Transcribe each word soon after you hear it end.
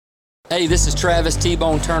Hey, this is Travis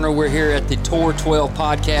T-Bone Turner. We're here at the Tour 12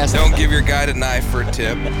 podcast. Don't give your guide a knife for a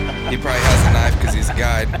tip. He probably has a knife because he's a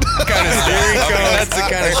guide. Here he comes. That's the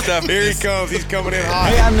kind of stuff. Here he comes. He's coming in hot.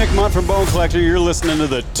 Hey, I'm Nick Munt from Bone Collector. You're listening to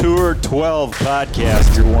the Tour 12 podcast.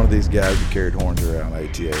 If you're one of these guys who carried horns around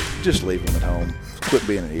ATA, just leave them at home. Quit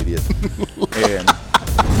being an idiot. And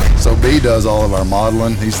so B does all of our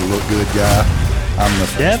modeling. He's the look good guy. I'm the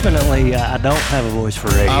Definitely, I don't have a voice for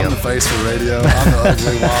radio. I'm the face for radio. I'm the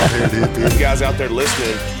ugly, wild-haired hippie. You guys out there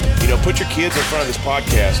listening, put your kids in front of this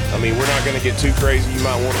podcast. I mean, we're not going to get too crazy. You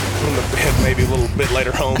might want to put them to bed maybe a little bit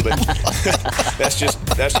later on, but that's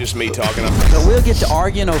just me talking. So we'll get to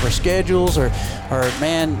arguing over schedules or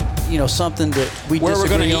man, something that we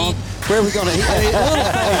disagree on. Where are we going to eat?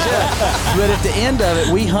 Little things, yeah. But at the end of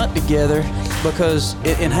it, we hunt together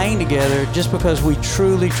and hang together just because we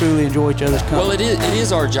truly, truly enjoy each other's company. Well, it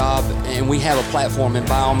is our job, and we have a platform, and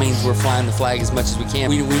by all means, we're flying the flag as much as we can.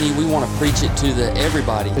 We want to preach it to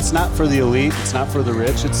everybody. It's not for the elite. It's not for the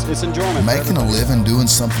rich. It's enjoyment. Making a living doing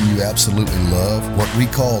something you absolutely love, what we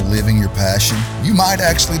call living your passion, you might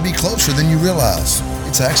actually be closer than you realize.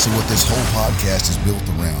 It's actually what this whole podcast is built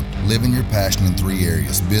around. Living your passion in 3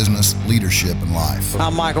 areas: business, leadership, and life.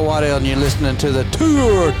 I'm Michael Waddell, and you're listening to the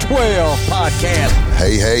Tour 12 podcast.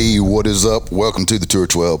 Hey, what is up? Welcome to the Tour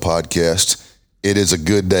 12 podcast. It is a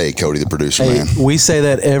good day, Cody, the producer, man. We say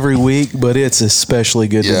that every week, but it's especially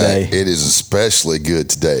good today. It is especially good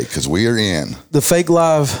today because we are in. The Fake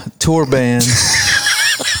Live Tour Band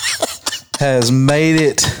has made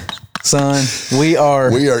it, son. We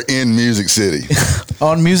are in Music City.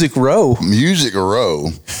 On Music Row. Music Row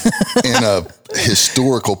in a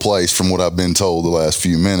historical place from what I've been told the last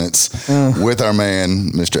few minutes with our man,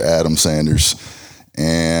 Mr. Adam Sanders.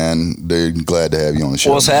 And dude, glad to have you on the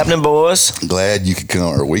show. What's happening, boys? Glad you could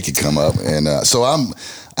come, or we could come up. And so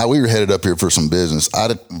we were headed up here for some business.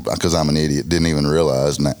 Because I'm an idiot, didn't even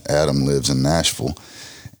realize Adam lives in Nashville.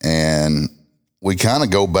 And we kind of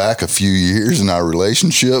go back a few years in our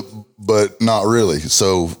relationship, but not really.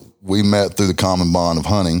 So we met through the common bond of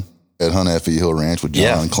hunting at Hunt F.E. Hill Ranch with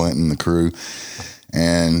John Clinton and the crew.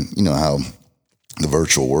 And you know how the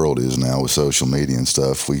virtual world is now with social media and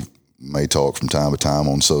stuff. We may talk from time to time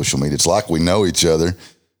on social media. It's like we know each other.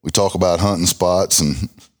 We talk about hunting spots and...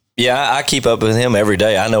 Yeah, I keep up with him every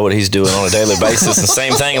day. I know what he's doing on a daily basis. The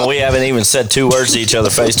same thing, and we haven't even said 2 words to each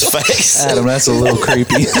other face to face. Adam, that's a little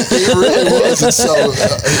creepy. It really was. And so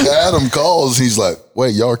Adam calls. He's like,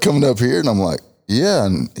 "Wait, y'all are coming up here?" And I'm like, "Yeah."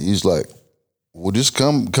 And he's like, "Well, just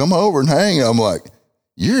come over and hang." I'm like,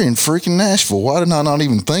 "You're in freaking Nashville. Why did I not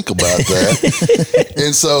even think about that?"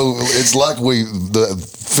 And so it's like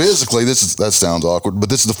physically, that sounds awkward, but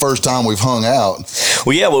this is the first time we've hung out.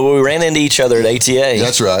 Well, we ran into each other at ATA.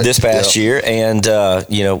 That's right. This past year, and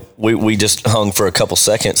we just hung for a couple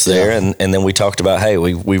seconds there, and then we talked about, hey,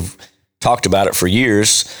 we've talked about it for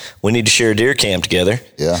years. We need to share a deer camp together.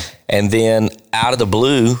 Yeah. And then out of the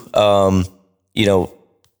blue,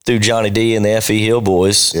 through Johnny D and the F.E. Hill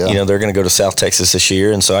boys, they're going to go to South Texas this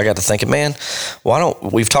year. And so I got to thinking, man,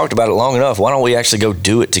 we've talked about it long enough. Why don't we actually go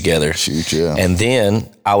do it together? Shoot, yeah. And then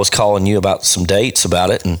I was calling you about some dates about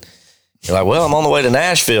it. And you're like, well, I'm on the way to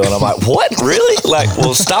Nashville. And I'm like, what? Really? Like,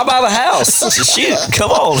 well, stop by the house. Shoot, come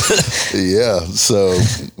on. Yeah. So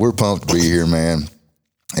we're pumped to be here, man.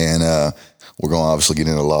 And, we're going to obviously get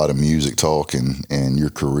into a lot of music talk and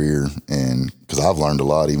your career, and because I've learned a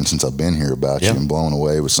lot even since I've been here about you and blown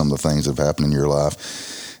away with some of the things that have happened in your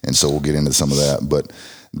life. And so we'll get into some of that. But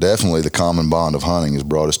definitely the common bond of hunting has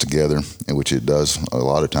brought us together, in which it does a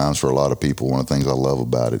lot of times for a lot of people. One of the things I love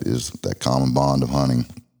about it is that common bond of hunting.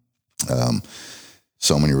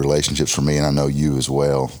 So many relationships for me, and I know you as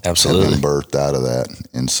well. Absolutely. Have been birthed out of that.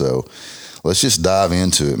 And so let's just dive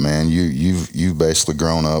into it, man. You've basically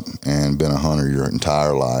grown up and been a hunter your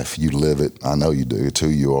entire life. You live it. I know you do. It's who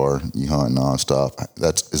you are. You hunt nonstop.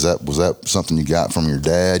 Was that something you got from your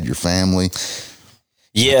dad, your family?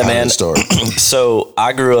 Yeah, man. So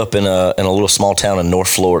I grew up in a little small town in North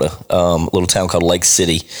Florida, a little town called Lake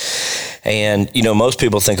City. And, most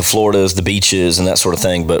people think of Florida as the beaches and that sort of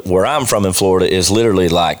thing. But where I'm from in Florida is literally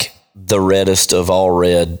like the reddest of all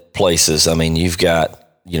red places. I mean, you've got,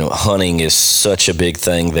 hunting is such a big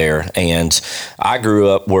thing there. And I grew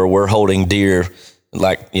up where we're holding deer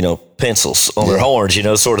like, pencils on their horns,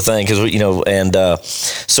 sort of thing.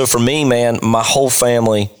 So for me, man, my whole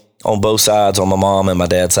family on both sides, on my mom and my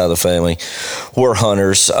dad's side of the family, we're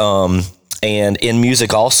hunters. and in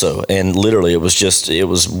music also. And literally, it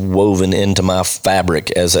was woven into my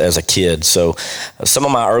fabric as a kid. So some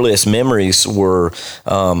of my earliest memories were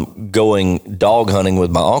going dog hunting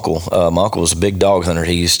with my uncle. My uncle was a big dog hunter.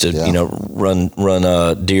 He used to,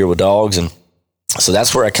 run deer with dogs. And so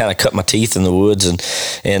that's where I kind of cut my teeth in the woods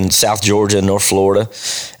in South Georgia and North Florida.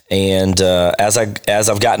 And as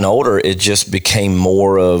I've gotten older, it just became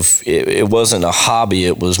more of, it wasn't a hobby,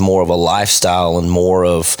 it was more of a lifestyle and more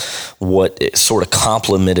of what it sort of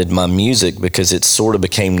complemented my music, because it sort of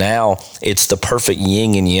became, now it's the perfect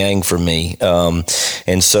yin and yang for me.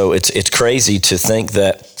 And so it's crazy to think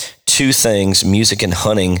that two things, music and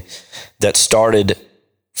hunting, that started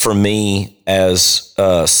for me as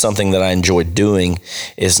something that I enjoyed doing,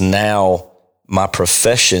 is now my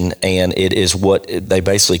profession, and it is what they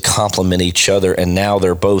basically complement each other, and now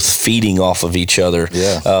they're both feeding off of each other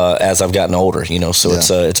as I've gotten older, so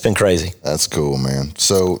it's been crazy. That's cool, man.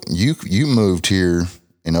 So you moved here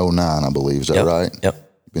in 2009, I believe, is that right? Yep.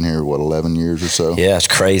 Been here, 11 years or so? Yeah, it's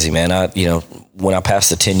crazy, man. When I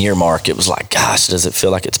passed the 10-year mark, it was like, gosh, does it feel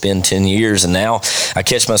like it's been 10 years? And now I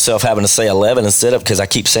catch myself having to say 11 instead of, because I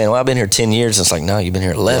keep saying, well, I've been here 10 years. And it's like, no, you've been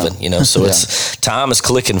here 11, so it's, time is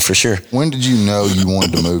clicking for sure. When did you know you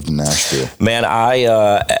wanted to move to Nashville? Man,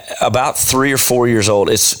 I, about 3 or 4 years old,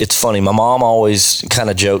 it's funny. My mom always kind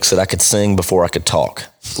of jokes that I could sing before I could talk.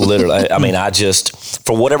 Literally. I just,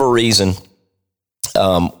 for whatever reason,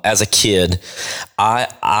 as a kid, I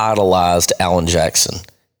idolized Alan Jackson.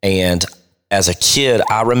 And as a kid,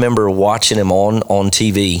 I remember watching him on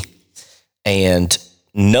TV and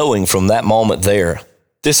knowing from that moment there,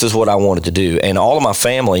 this is what I wanted to do. And all of my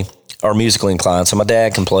family are musically inclined. So my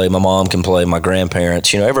dad can play, my mom can play, my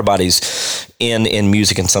grandparents, everybody's in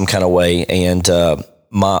music in some kind of way. And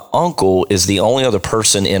my uncle is the only other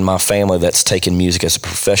person in my family that's taken music as a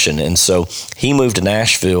profession. And so he moved to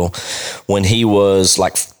Nashville when he was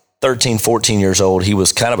like 13, 14 years old. He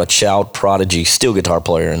was kind of a child prodigy steel guitar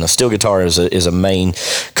player, and a steel guitar is a main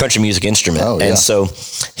country music instrument. Oh, yeah. And so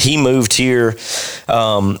he moved here,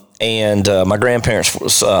 and my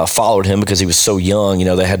grandparents followed him because he was so young.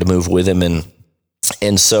 They had to move with him,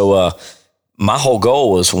 and so my whole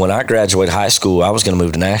goal was, when I graduated high school, I was going to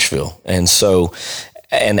move to Nashville. And so,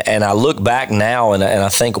 and I look back now, and I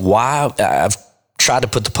think why I've tried to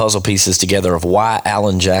put the puzzle pieces together of why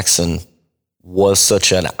Alan Jackson was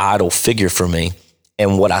such an idol figure for me.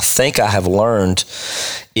 And what I think I have learned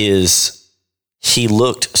is he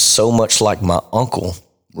looked so much like my uncle.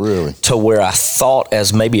 Really? To where I thought,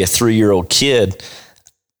 as maybe a 3-year-old kid,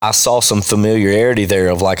 I saw some familiarity there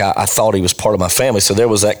of like, I thought he was part of my family. So there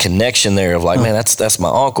was that connection there of like, man, that's my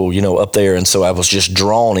uncle, up there. And so I was just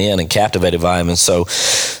drawn in and captivated by him. And so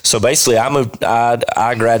basically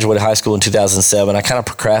I graduated high school in 2007. I kind of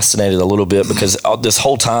procrastinated a little bit because this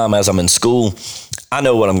whole time as I'm in school, I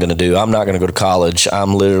know what I'm going to do. I'm not going to go to college.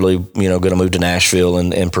 I'm literally, going to move to Nashville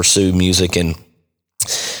and pursue music.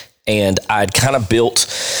 And I'd kind of built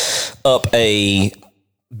up a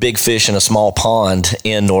big fish in a small pond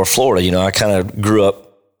in North Florida. I kind of grew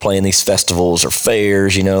up playing these festivals or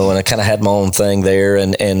fairs, and I kind of had my own thing there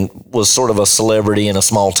and was sort of a celebrity in a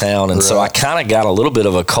small town. And so I kind of got a little bit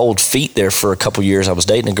of a cold feet there for a couple years. I was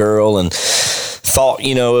dating a girl and thought,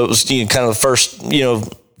 it was kind of the first,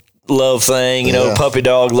 love thing, puppy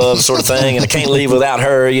dog love sort of thing. And I can't leave without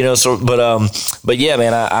her, but yeah,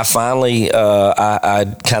 man, I finally, I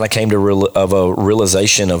kind of came to a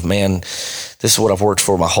realization of, man, this is what I've worked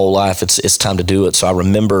for my whole life. It's time to do it. So I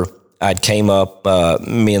remember I'd came up,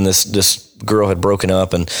 me and this girl had broken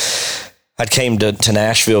up, and I'd came to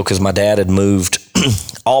Nashville because my dad had moved.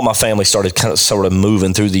 All my family started kind of sort of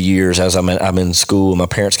moving through the years as I'm in school. My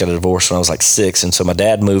parents got a divorce when I was like 6. And so my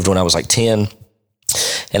dad moved when I was like 10.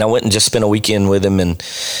 And I went and just spent a weekend with him, and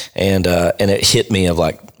it hit me of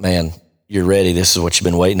like, man, you're ready. This is what you've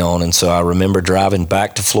been waiting on. And so I remember driving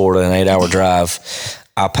back to Florida, an 8-hour drive.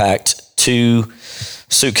 I packed 2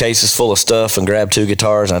 suitcases full of stuff and grabbed 2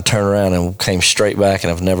 guitars, and I turned around and came straight back,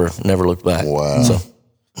 and I've never looked back. Wow. So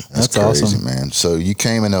that's crazy, awesome, man. So you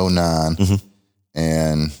came in 2009,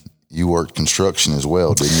 and you worked construction as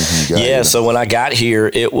well, didn't you? Yeah. So when I got here,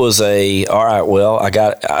 it was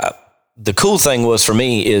the cool thing was for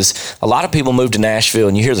me is a lot of people move to Nashville,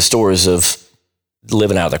 and you hear the stories of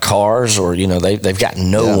living out of their cars, or they've got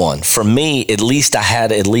no one. For me, at least I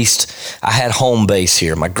had home base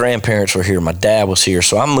here. My grandparents were here, my dad was here,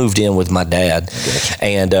 so I moved in with my dad.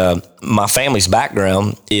 And my family's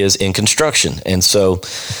background is in construction, and so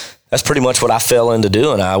that's pretty much what I fell into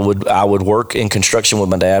doing. I would work in construction with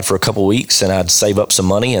my dad for a couple weeks, and I'd save up some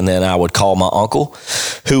money, and then I would call my uncle,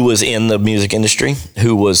 who was in the music industry,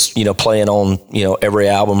 who was, playing on, every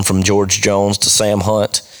album from George Jones to Sam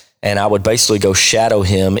Hunt. And I would basically go shadow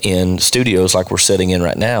him in studios like we're sitting in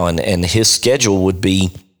right now. And his schedule would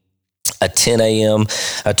be a 10 a.m.,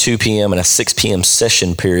 a 2 p.m., and a 6 p.m.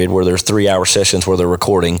 session period where there's 3-hour sessions where they're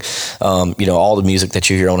recording, all the music that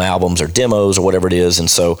you hear on albums or demos or whatever it is. And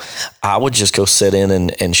so I would just go sit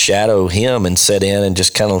in and shadow him and sit in and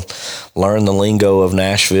just kind of learn the lingo of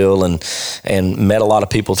Nashville and met a lot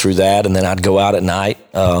of people through that. And then I'd go out at night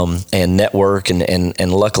and network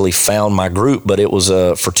and luckily found my group. But it was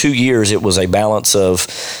for 2 years, it was a balance of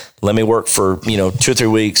let me work for 2 or 3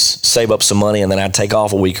 weeks, save up some money, and then I'd take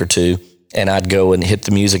off a week or two. And I'd go and hit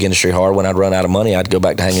the music industry hard. When I'd run out of money, I'd go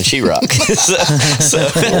back to hanging sheetrock. It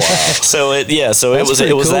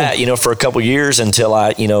was that, for a couple of years until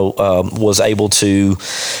I, was able to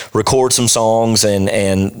record some songs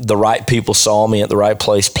and the right people saw me at the right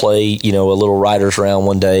place, play, a little writer's round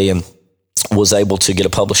one day and was able to get a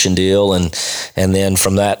publishing deal. And then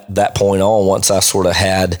from that point on, once I sort of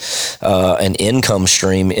had an income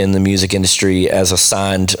stream in the music industry as a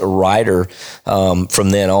signed writer, from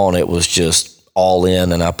then on, it was just all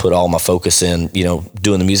in, and I put all my focus in,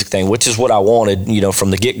 doing the music thing, which is what I wanted, from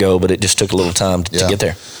the get-go, but it just took a little time to get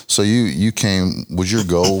there. So you came, was your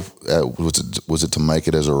goal, was it to make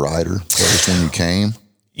it as a writer first when you came?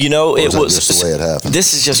 It was just the way it happened.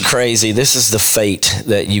 This is just crazy. This is the fate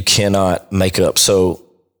that you cannot make up. So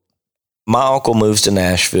my uncle moves to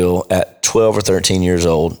Nashville at 12 or 13 years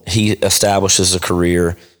old. He establishes a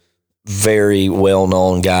career, very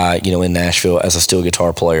well-known guy, in Nashville as a steel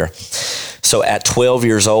guitar player. So at 12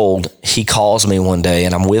 years old, he calls me one day,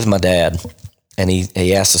 and I'm with my dad, and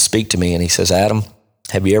he asks to speak to me, and he says, "Adam,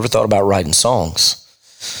 have you ever thought about writing songs?"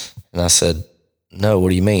 And I said, "No, what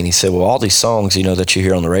do you mean?" He said, "Well, all these songs, that you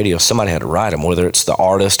hear on the radio, somebody had to write them, whether it's the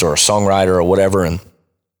artist or a songwriter or whatever." And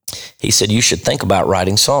he said, "You should think about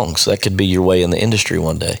writing songs. That could be your way in the industry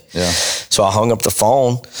one day." Yeah. So I hung up the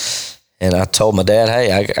phone and I told my dad,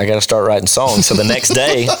 "Hey, I got to start writing songs." So the next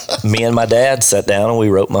day, me and my dad sat down and we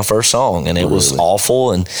wrote my first song, and it was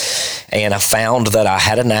awful. And I found that I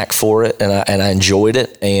had a knack for it, and I enjoyed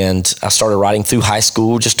it. And I started writing through high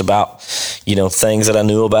school just about, things that I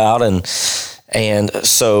knew about. And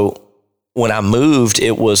so when I moved,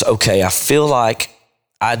 it was, okay, I feel like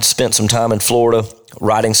I'd spent some time in Florida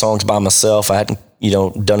writing songs by myself. I hadn't,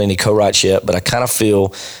 done any co-writes yet, but I kind of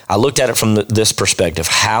feel, I looked at it from this perspective.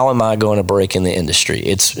 How am I going to break in the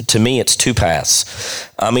industry? To me, it's two paths.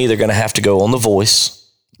 I'm either going to have to go on The Voice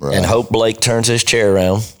and hope Blake turns his chair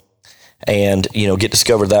around and, get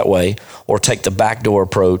discovered that way, or take the backdoor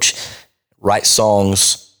approach, write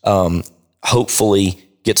songs, hopefully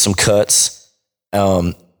get some cuts,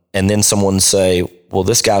 and then someone say, "Well,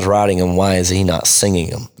 this guy's writing them. Why is he not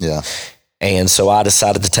singing them?" Yeah. And so I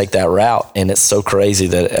decided to take that route. And it's so crazy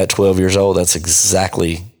that at 12 years old, that's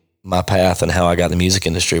exactly my path, and how I got in the music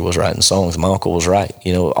industry was writing songs. My uncle was right,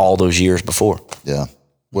 all those years before. Yeah.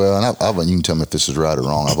 Well, and you can tell me if this is right or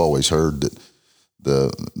wrong. I've always heard that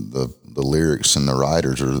the lyrics and the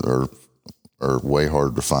writers are way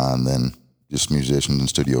harder to find than just musicians and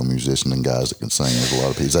studio musicians and guys that can sing. There's a lot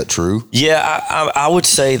of people. Is that true? Yeah, I would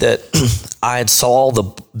say that I had saw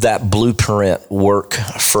that blueprint work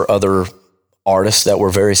for other artists that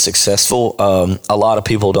were very successful. A lot of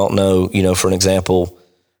people don't know, for an example,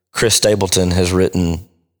 Chris Stapleton has written,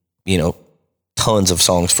 tons of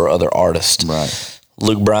songs for other artists. Right.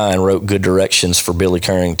 Luke Bryan wrote Good Directions for Billy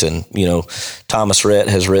Currington. Thomas Rhett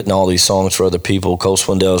has written all these songs for other people. Cole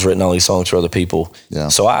Swindell has written all these songs for other people. Yeah.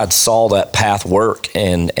 So I saw that path work,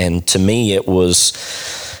 and to me it was,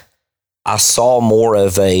 I saw more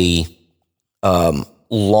of a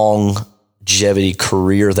longevity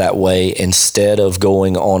career that way, instead of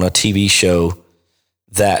going on a TV show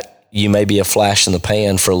that you may be a flash in the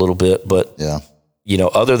pan for a little bit, but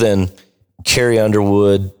other than Carrie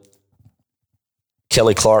Underwood,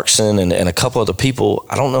 Kelly Clarkson, and a couple other people,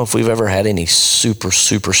 I don't know if we've ever had any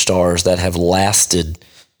superstars that have lasted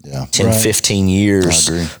 10, 15 years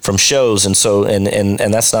from shows. And so, and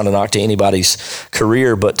that's not a knock to anybody's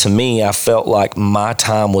career, but to me, I felt like my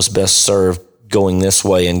time was best served going this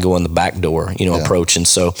way and going the back door, approach. And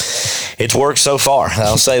so it's worked so far.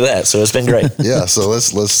 I'll say that. So it's been great. Yeah. So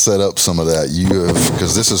let's set up some of that.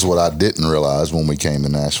 Because this is what I didn't realize when we came to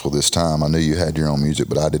Nashville this time. I knew you had your own music,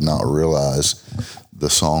 but I did not realize the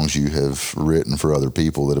songs you have written for other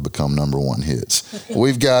people that have become #1 hits.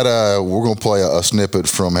 We've got we're going to play a snippet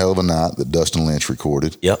from Hell of a Night that Dustin Lynch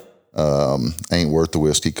recorded. Yep. Ain't Worth the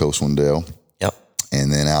Whiskey, Cole Swindell. Yep.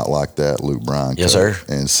 And then out like that, Luke Bryan. Yes, sir.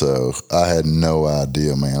 And so I had no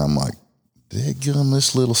idea, man. I'm like, dadgum,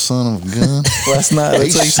 this little son of a gun. Last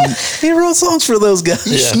night, he wrote songs for those guys.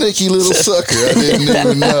 You sneaky little sucker. I didn't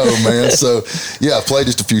even know, man. So, yeah, I played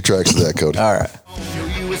just a few tracks of that, Cody. All right.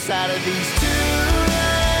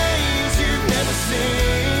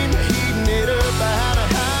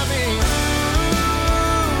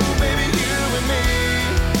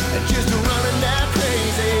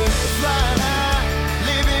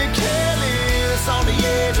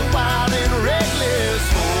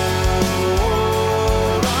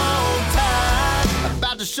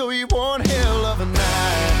 Show you one hell of a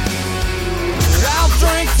night. I'll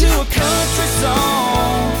drink to a country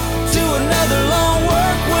song, to another long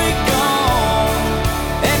work week gone,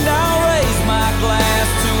 and I'll raise my glass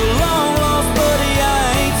to a long lost buddy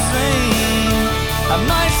I ain't seen. I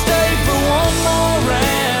might stay for one more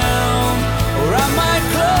round, or I might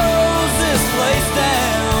close this place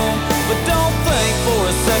down, but don't think for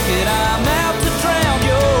a second I'm out to drown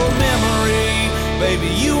your memory.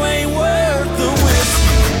 Baby, you ain't worth the whiskey.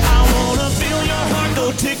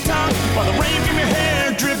 TikTok while the rain from your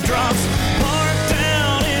hair drip drops. Parked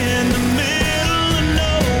down in the middle of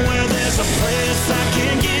nowhere. There's a place I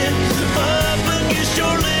can get up against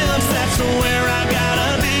your lips. That's where I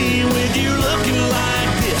gotta be with you looking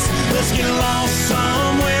like this. Let's get lost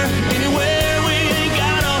somewhere, anywhere. We ain't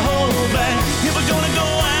gotta hold back. If we're gonna go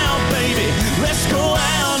out, baby, let's go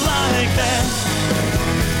out like that.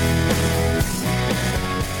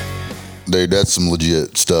 Dude, that's some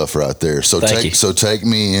legit stuff right there. So take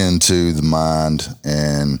me into the mind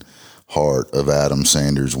and heart of Adam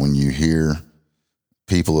Sanders when you hear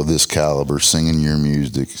people of this caliber singing your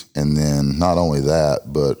music, and then not only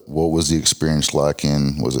that, but what was the experience like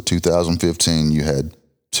was it 2015? You had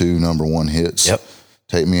 2 number 1 hits. Yep.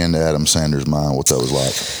 Take me into Adam Sanders' mind, what that was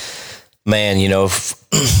like. Man,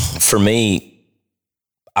 for me,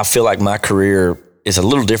 I feel like my career is a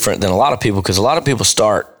little different than a lot of people, because a lot of people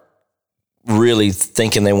start really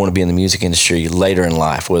thinking they want to be in the music industry later in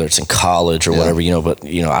life, whether it's in college or whatever, but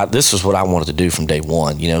this is what I wanted to do from day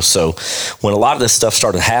one, so when a lot of this stuff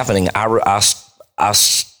started happening, I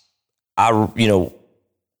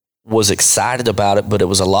was excited about it, but it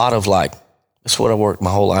was a lot of like, this is what I worked my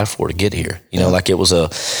whole life for to get here, like it was a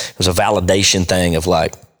validation thing of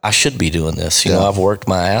like, I should be doing this, I've worked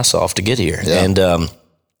my ass off to get here. And,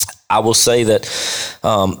 I will say that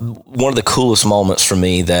one of the coolest moments for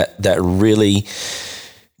me that really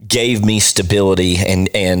gave me stability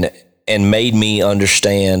and made me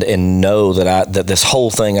understand and know that this whole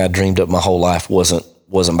thing I dreamed up my whole life wasn't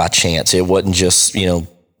by chance. It wasn't just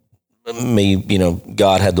me.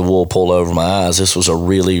 God had the wool pulled over my eyes. This was a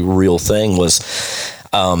really real thing.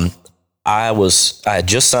 I had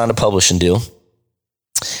just signed a publishing deal.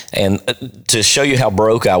 And to show you how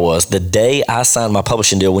broke I was, the day I signed my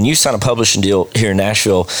publishing deal, when you sign a publishing deal here in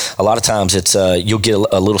Nashville, a lot of times it's you'll get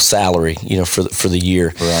a little salary, for the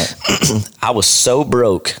year. Right. I was so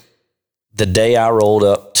broke the day I rolled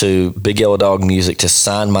up to Big Yellow Dog Music to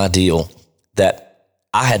sign my deal that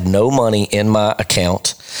I had no money in my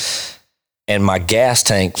account, and my gas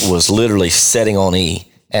tank was literally setting on E.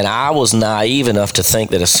 And I was naive enough to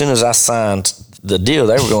think that as soon as I signed the deal,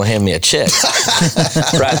 they were going to hand me a check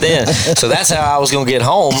right then. So that's how I was going to get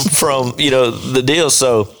home from, the deal.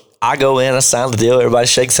 So I go in, I sign the deal, everybody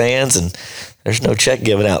shakes hands, and there's no check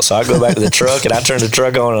given out. So I go back to the truck, and I turn the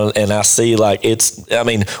truck on, and I see like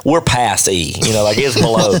we're past E, like it's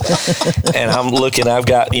below. And I'm looking, I've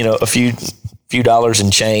got, a few dollars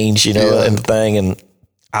in change, in the thing. And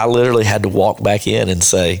I literally had to walk back in and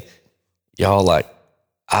say, y'all, like,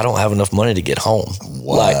 I don't have enough money to get home.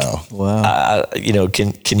 Wow. Wow.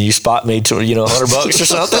 Can you spot me to, $100 or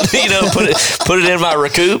something, put it in my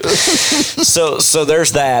recoup. So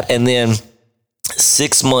there's that. And then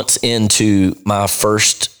 6 months into my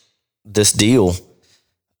this deal,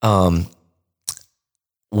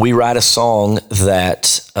 we write a song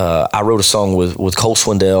that, I wrote a song with Cole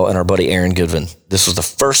Swindell and our buddy Aaron Goodwin. This was the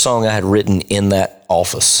first song I had written in that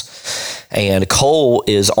office. And Cole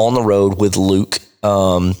is on the road with Luke,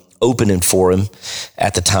 opening for him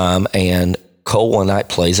at the time, and Cole one night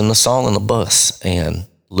plays him the song on the bus, and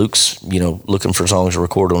Luke's looking for songs to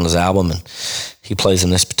record on his album, and he plays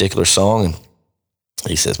him this particular song, and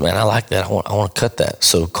he says, man, I like that, I want to cut that.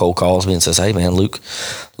 So Cole calls me and says, hey man, Luke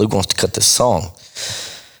wants to cut this song.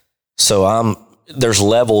 So there's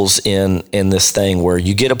levels in this thing where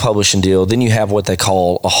you get a publishing deal, then you have what they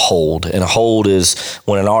call a hold. And a hold is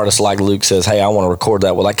when an artist like Luke says, hey, I want to record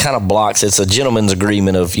that. Well, that kind of blocks, it's a gentleman's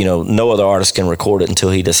agreement of, no other artist can record it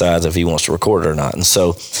until he decides if he wants to record it or not.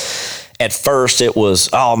 at first it was,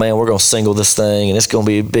 oh man, we're going to single this thing and it's going to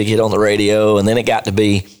be a big hit on the radio. And then it got to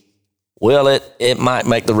be, well, it might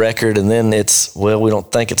make the record, and then it's, well, we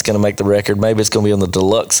don't think it's going to make the record. Maybe it's going to be on the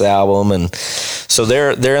deluxe album. And so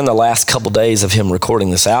they're in the last couple days of him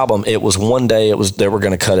recording this album. It was one day they were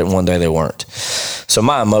going to cut it, and one day they weren't. So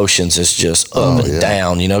my emotions is just up and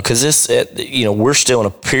down, because we're still in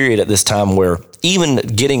a period at this time where even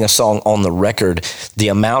getting a song on the record, the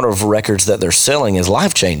amount of records that they're selling is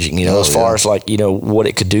life-changing, as far as what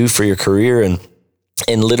it could do for your career,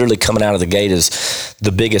 and literally coming out of the gate as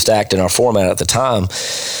the biggest act in our format at the time.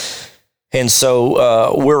 And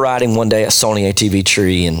so we're riding one day at Sony ATV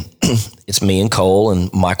Tree, and it's me and Cole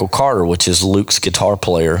and Michael Carter, which is Luke's guitar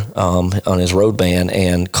player on his road band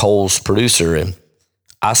and Cole's producer. And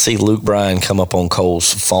I see Luke Bryan come up on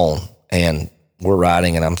Cole's phone, and we're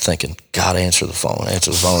riding, and I'm thinking, God, answer the phone, answer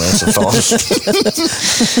the phone, answer the phone.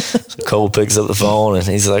 So Cole picks up the phone, and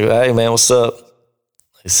he's like, hey, man, what's up?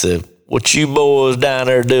 He said, what you boys down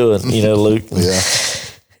there doing? Luke. Yeah.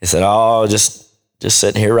 He said, oh, just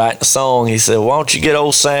sitting here writing a song. He said, why don't you get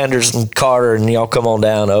old Sanders and Carter and y'all come on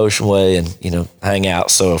down to Ocean Way and, hang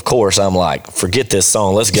out. So, of course, I'm like, forget this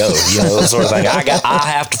song. Let's go. That sort of thing. I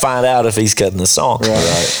have to find out if he's cutting the song.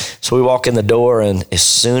 Right. So we walk in the door, and as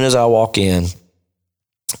soon as I walk in,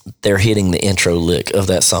 they're hitting the intro lick of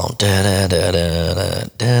that song. Da-da-da-da-da,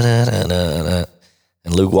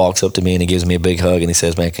 and Luke walks up to me and he gives me a big hug and he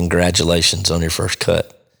says, man, congratulations on your first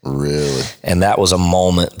cut. Really? And that was a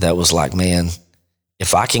moment that was like, man,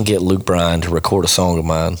 if I can get Luke Bryan to record a song of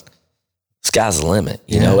mine, sky's the limit,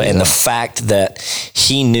 and the fact that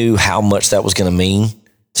he knew how much that was going to mean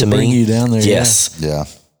to me. Bring you down there. Yes. Yeah.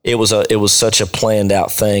 It was such a planned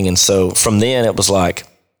out thing. And so from then it was like,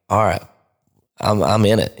 all right, I'm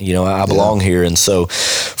in it, I belong here. And so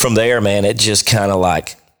from there, man, it just kind of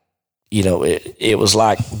like, it was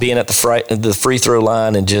like being at the free throw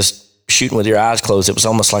line and just shooting with your eyes closed. It was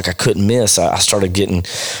almost like I couldn't miss. I started getting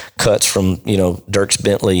cuts from, Dierks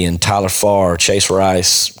Bentley and Tyler Farr, Chase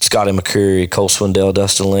Rice, Scotty McCreery, Cole Swindell,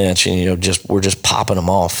 Dustin Lynch, and, we're just popping them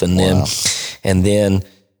off. And then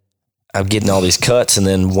I'm getting all these cuts. And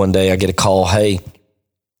then one day I get a call, hey,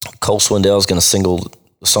 Cole Swindell is going to single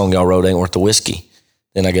the song y'all wrote, Ain't Worth the Whiskey.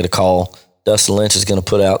 Then I get a call, Dustin Lynch is going to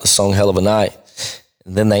put out the song Hell of a Night.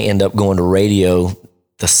 And then they end up going to radio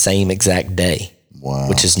the same exact day,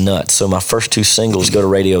 which is nuts. So my first two singles go to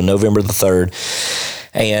radio November the 3rd,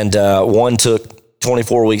 and one took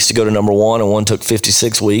 24 weeks to go to number one, and one took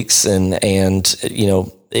 56 weeks. And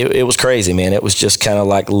it was crazy, man. It was just kind of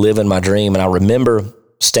like living my dream. And I remember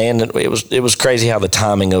standing, it was crazy how the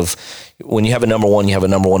timing of when you have a number one, you have a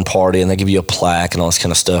number one party, and they give you a plaque and all this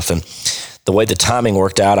kind of stuff. And the way the timing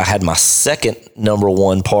worked out, I had my second number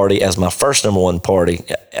one party as my first number one party.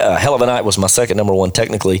 Hell of a Night was my second number one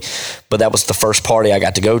technically, but that was the first party I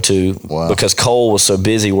got to go to because Cole was so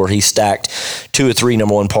busy where he stacked 2 or 3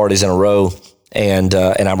 number one parties in a row. And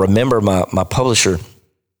I remember my publisher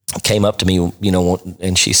came up to me,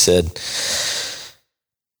 and she said,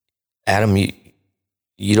 Adam,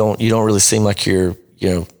 you don't really seem like you're,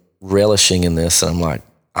 relishing in this. And I'm like,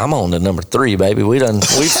 I'm on to number 3, baby. We done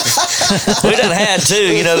had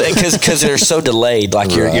 2, because they're so delayed.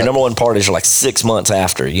 Like your number one parties are like 6 months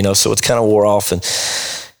after, so it's kind of wore off. And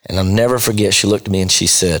I'll never forget, she looked at me and she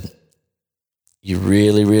said, you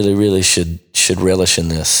really, really, really should relish in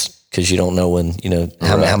this, because you don't know when,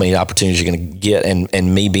 how many opportunities you're going to get.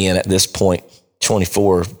 And me being at this point,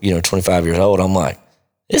 24, 25 years old, I'm like,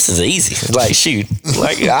 this is easy. Like, shoot,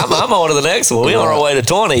 like I'm on to the next one. We on our way to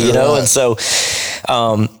 20, and so,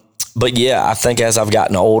 but yeah, I think as I've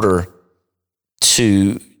gotten older,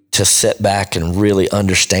 to sit back and really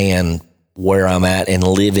understand where I'm at and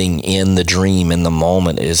living in the dream in the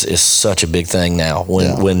moment is such a big thing now.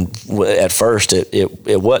 When at first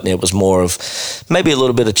it wasn't. It was more of maybe a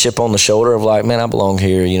little bit of chip on the shoulder of like, man, I belong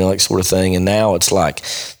here, like sort of thing. And now it's like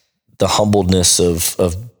the humbleness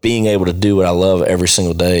of being able to do what I love every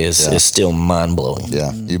single day is still mind blowing.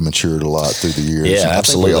 Yeah, you've matured a lot through the years. Yeah,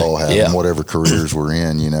 absolutely. I think we all have in whatever careers we're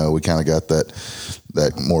in. We kind of got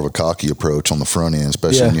that more of a cocky approach on the front end,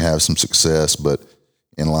 especially when you have some success. But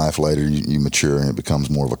in life later, you mature and it becomes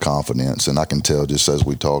more of a confidence. And I can tell just as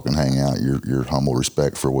we talk and hang out, your humble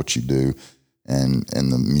respect for what you do and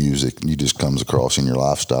the music, you just comes across in your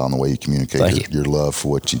lifestyle and the way you communicate your love for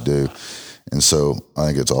what you do. And so I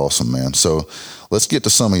think it's awesome, man. So let's get to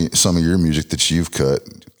some of your music that you've cut.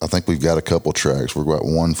 I think we've got a couple tracks. We've got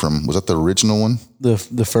one from, was that the original one? The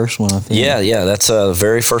first one, I think. Yeah. That's the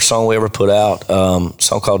very first song we ever put out,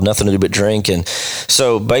 song called Nothing to Do But Drink. And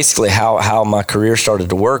so basically how my career started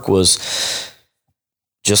to work was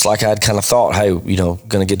just like I'd kind of thought, hey, going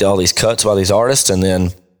to get all these cuts by these artists. And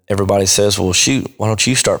then everybody says, well, shoot, why don't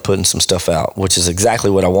you start putting some stuff out? Which is exactly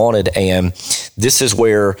what I wanted. And this is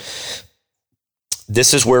where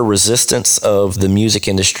resistance of the music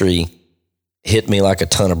industry hit me like a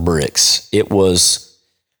ton of bricks.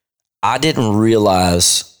 I didn't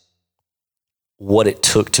realize what it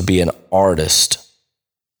took to be an artist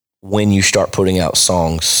when you start putting out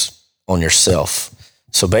songs on yourself.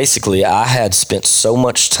 So basically, I had spent so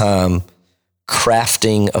much time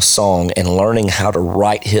crafting a song and learning how to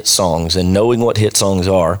write hit songs and knowing what hit songs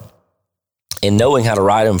are and knowing how to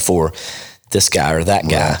write them for this guy or that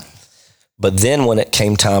guy. Right. But then when it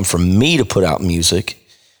came time for me to put out music,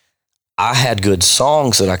 I had good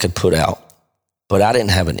songs that I could put out, but I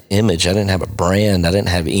didn't have an image. I didn't have a brand. I didn't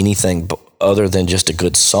have anything other than just a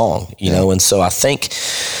good song, you know? And so I think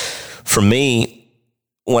for me,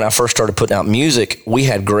 when I first started putting out music, we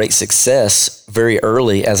had great success very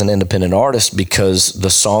early as an independent artist because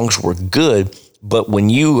the songs were good. But when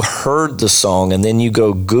you heard the song and then you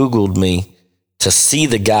go Googled me to see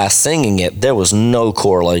the guy singing it, there was no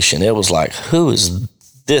correlation. It was like, who is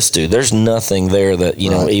this dude? There's nothing there that,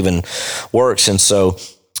 even works. And so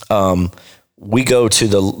we go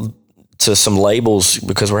to some labels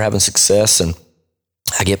because we're having success, and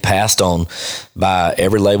I get passed on by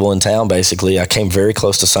every label in town, basically. I came very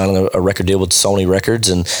close to signing a record deal with Sony Records,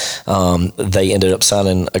 and they ended up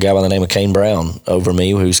signing a guy by the name of Kane Brown over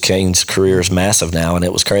me, whose Kane's career is massive now, and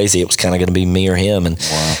it was crazy. It was kind of going to be me or him.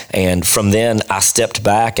 And from then, I stepped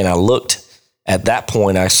back, and I looked. At that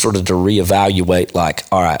point, I started to reevaluate, like,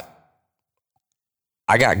 all right,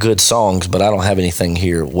 I got good songs, but I don't have anything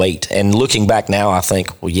here. Wait. And looking back now, I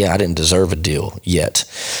think, well, yeah, I didn't deserve a deal yet.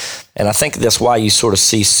 And I think that's why you sort of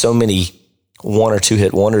see so many 1 or 2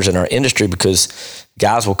 hit wonders in our industry, because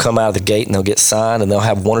guys will come out of the gate and they'll get signed and they'll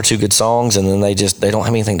have 1 or 2 good songs, and then they don't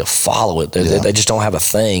have anything to follow it. They just don't have a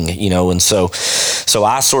thing, And so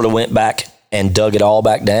I sort of went back and dug it all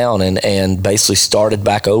back down and basically started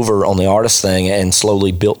back over on the artist thing and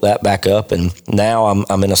slowly built that back up. And now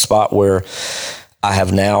I'm in a spot where I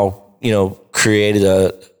have now, created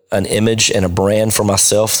an image and a brand for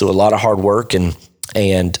myself through a lot of hard work, and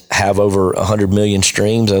have over 100 million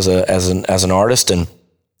streams as an artist, and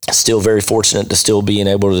still very fortunate to still being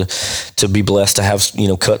able to be blessed to have,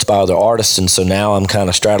 cuts by other artists. And so now I'm kind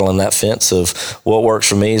of straddling that fence of what works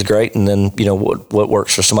for me is great, and then, what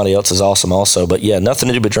works for somebody else is awesome also. But yeah, Nothing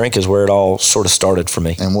to Do But Drink is where it all sort of started for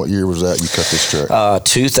me. And what year was that you cut this track?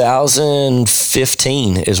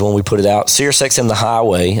 2015 is when we put it out. Sirius XM The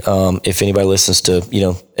Highway, if anybody listens to,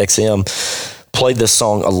 XM, played this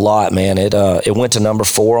song a lot, man. It went to number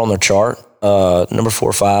 4 on their chart. Number 4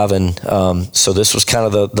 or 5, and so this was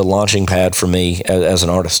kind of the launching pad for me as an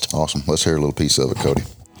artist. Awesome. Let's hear a little piece of it, Cody.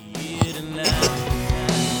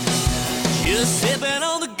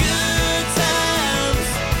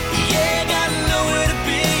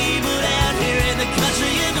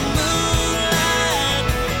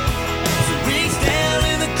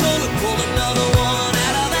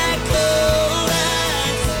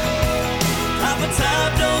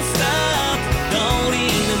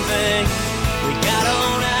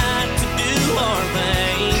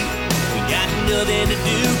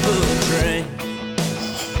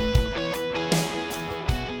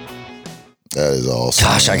 That is awesome.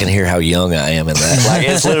 Gosh, man. I can hear how young I am in that. Like,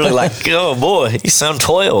 it's literally like, oh boy, you sound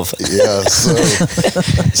 12. Yeah.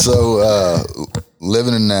 So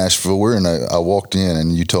living in Nashville, I walked in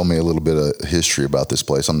and you told me a little bit of history about this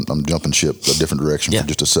place. I'm jumping ship a different direction for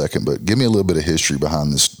just a second, but give me a little bit of history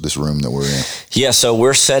behind this room that we're in. Yeah. So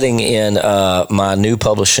we're setting in my new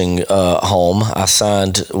publishing home. I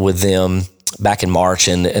signed with them back in March,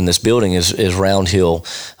 and this building is Round Hill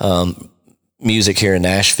Music here in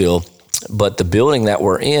Nashville. But the building that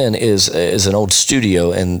we're in is an old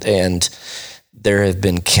studio, and there have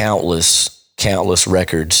been countless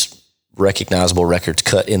records, recognizable records,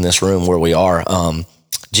 cut in this room where we are.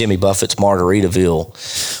 Jimmy Buffett's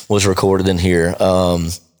Margaritaville was recorded in here.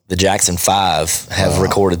 The Jackson 5 have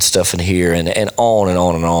recorded stuff in here, and on and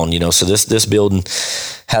on and on. So this building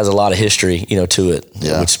has a lot of history, to it, which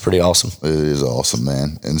is pretty awesome. It is awesome,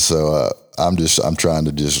 man. And so I'm trying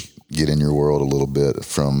to just get in your world a little bit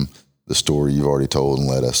from the story you've already told and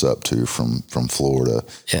led us up to from Florida,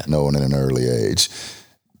 knowing at an early age,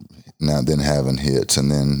 now then having hits,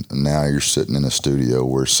 and then now you're sitting in a studio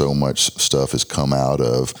where so much stuff has come out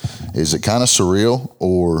of. Is it kind of surreal,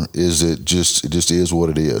 or is it just is what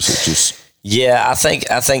it is? It just I think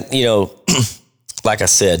like I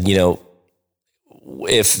said,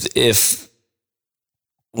 if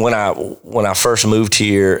when I first moved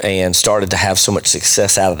here and started to have so much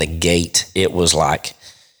success out of the gate, it was like,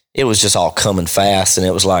 it was just all coming fast, and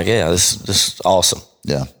it was like, yeah, this is awesome.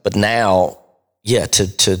 Yeah. But now, yeah,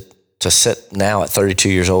 to sit now at 32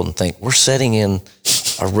 years old and think we're sitting in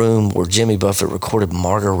a room where Jimmy Buffett recorded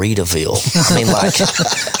Margaritaville. I mean, like,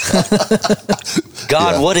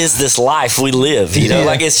 God, what is this life we live? You know,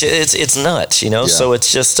 like it's nuts. You know, so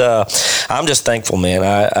it's just I'm just thankful, man.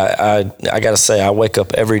 I got to say, I wake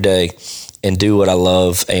up every day and do what I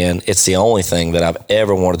love, and it's the only thing that I've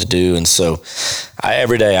ever wanted to do. And so,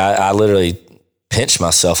 every day I literally pinch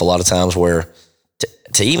myself a lot of times where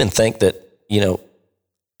to even think that, you know,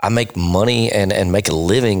 I make money and make a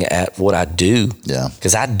living at what I do. Yeah.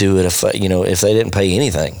 Because I'd do it if they didn't pay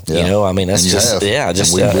anything. You know, I mean, that's just that's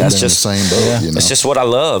just the same boat, you know? It's just what I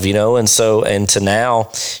love, you know. And so, and to now,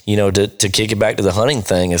 you know, to kick it back to the hunting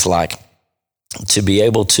thing is like to be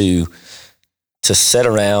able to sit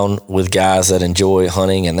around with guys that enjoy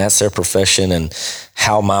hunting and that's their profession, and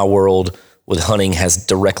how my world with hunting has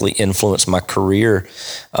directly influenced my career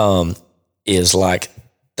is like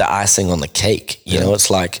the icing on the cake. You know, it's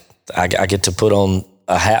like I get to put on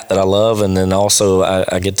a hat that I love, and then also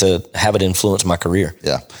I get to have it influence my career.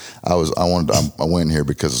 Yeah. I went in here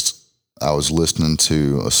because I was listening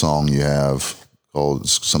to a song you have called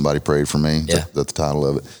Somebody Prayed for Me. Yeah. That's the title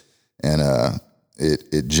of it. And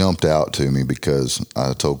it jumped out to me because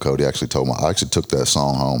I told Cody, I actually took that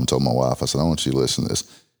song home and told my wife, I said, I want you to listen to this.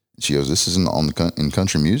 And she goes, this isn't in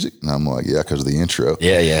country music? And I'm like, yeah, because of the intro.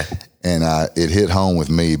 Yeah. And it hit home with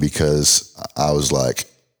me because I was like,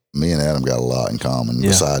 me and Adam got a lot in common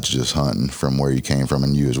besides just hunting, from where you came from,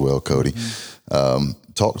 and you as well, Cody.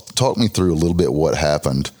 Talk me through a little bit what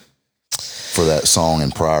happened for that song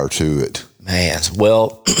and prior to it. Man,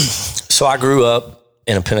 well, so I grew up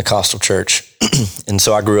in a Pentecostal church. And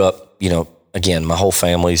so I grew up, you know, again, my whole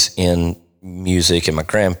family's in music, and my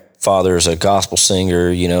grandfather's a gospel singer,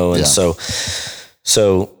 you know, and so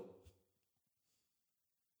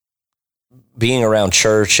being around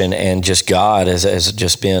church and just God has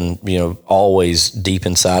just been, you know, always deep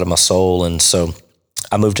inside of my soul. And so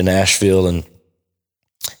I moved to Nashville,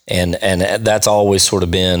 and that's always sort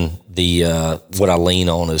of been the what I lean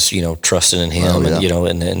on is, you know, trusting in Him and, you know,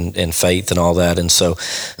 and faith and all that. And so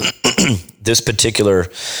this particular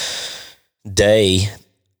day,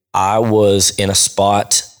 I was in a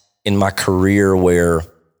spot in my career where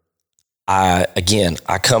I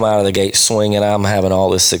come out of the gate swinging. I'm having all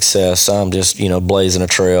this success. I'm just, you know, blazing a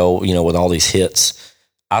trail, you know, with all these hits.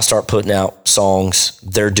 I start putting out songs.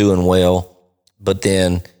 They're doing well, but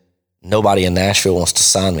then nobody in Nashville wants to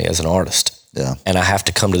sign me as an artist. Yeah. And I have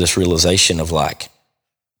to come to this realization of like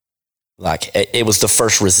it was the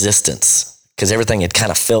first resistance, because everything had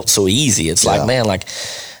kind of felt so easy. It's like, man, like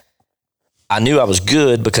I knew I was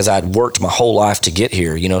good because I'd worked my whole life to get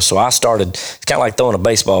here, you know? So I started, it's kind of like throwing a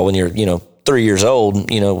baseball when you're, you know, 3 years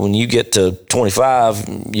old. You know, when you get to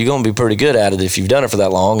 25, you're going to be pretty good at it if you've done it for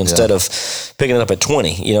that long, instead of picking it up at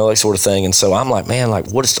 20, you know, that sort of thing. And so I'm like, man,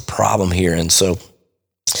 like, what is the problem here? And so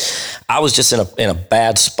I was just in a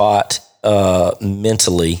bad spot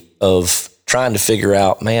mentally of trying to figure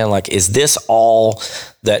out, man, like, is this all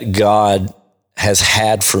that God has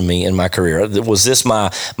had for me in my career? Was this my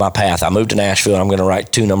path? I moved to Nashville, and I'm going to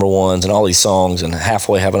write 2 number ones and all these songs and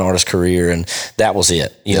halfway have an artist career, and that was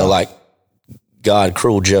it. You know, like, God,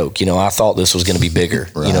 cruel joke. You know, I thought this was going to be bigger,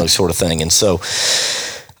 you know, sort of thing. And so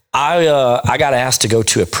I got asked to go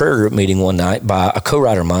to a prayer group meeting one night by a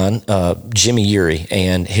co-writer of mine, Jimmy Urey,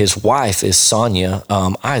 and his wife is Sonia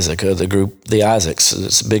Isaac, of the group The Isaacs.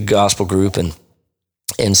 It's a big gospel group,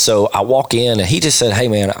 and so I walk in, and he just said, hey,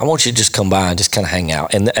 man, I want you to just come by and just kind of hang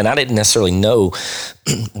out. And I didn't necessarily know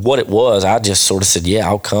what it was. I just sort of said, yeah,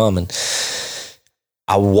 I'll come. And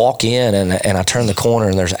I walk in, and I turn the corner,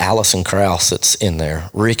 and there's Allison Krauss that's in there.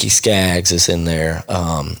 Ricky Skaggs is in there.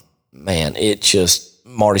 Man, it just,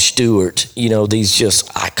 Marty Stewart, you know, these just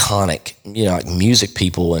iconic, you know, like music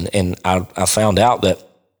people. And I found out that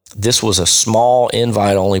this was a small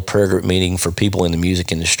invite-only prayer group meeting for people in the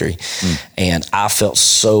music industry. And I felt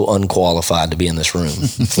so unqualified to be in this room. I'm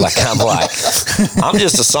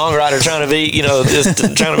just a songwriter trying to be, you know, just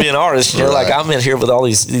trying to be an artist. You know, like, I'm in here with all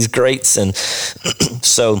these greats. And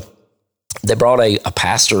so they brought a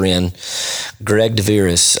pastor in, Greg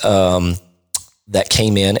DeViris, that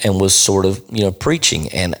came in and was sort of, you know, preaching.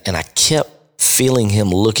 And I kept feeling him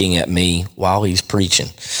looking at me while he's preaching.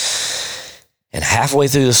 And halfway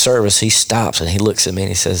through the service, he stops and he looks at me and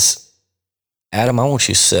he says, Adam, I want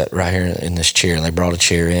you to sit right here in this chair. And they brought a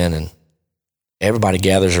chair in, and everybody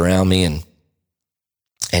gathers around me, and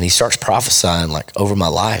he starts prophesying, like, over my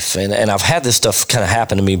life. And I've had this stuff kind of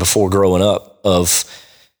happen to me before growing up, of,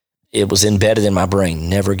 it was embedded in my brain.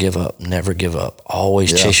 Never give up. Never give up.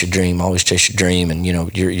 Always chase your dream. Always chase your dream. And you know,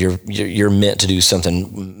 you're meant to do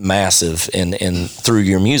something massive and through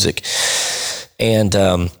your music. And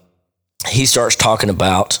he starts talking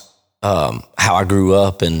about how I grew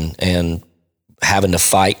up and having to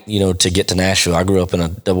fight, you know, to get to Nashville. I grew up in a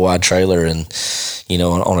double wide trailer and, you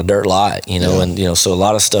know, on a dirt lot, you know, and, you know, so a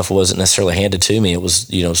lot of stuff wasn't necessarily handed to me. It was,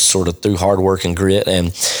 you know, sort of through hard work and grit.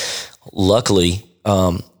 And luckily,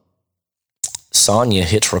 Sonia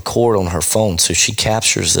hits record on her phone. So she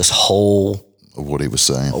captures this whole of what he was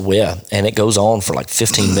saying. Oh, yeah. And it goes on for like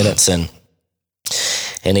 15 minutes. And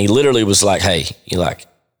he literally was like, hey,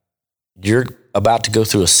 you're about to go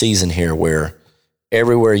through a season here where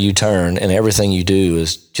everywhere you turn and everything you do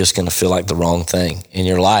is just going to feel like the wrong thing. And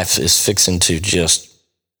your life is fixing to just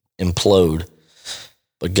implode.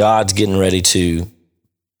 But God's getting ready to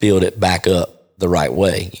build it back up the right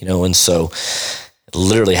way, you know? And so it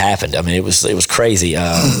literally happened. I mean, it was crazy.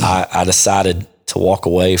 I decided to walk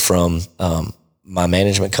away from my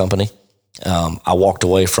management company. I walked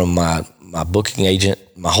away from my booking agent,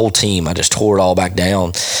 my whole team. I just tore it all back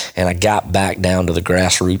down, and I got back down to the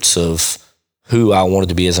grassroots of who I wanted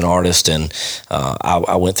to be as an artist. And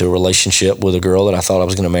I went through a relationship with a girl that I thought I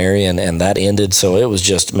was going to marry, and that ended. So it was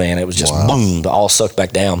just, wow. Boom, all sucked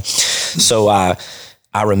back down. So I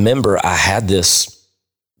remember I had this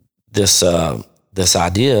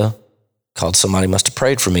idea called Somebody Must Have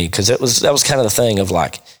Prayed For Me, because that was kind of the thing of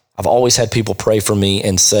like, I've always had people pray for me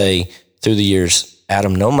and say through the years,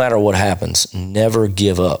 Adam, no matter what happens, never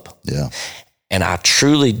give up. Yeah. And I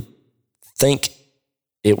truly think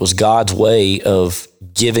it was God's way of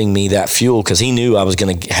giving me that fuel, because he knew I was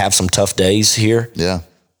going to have some tough days here. Yeah.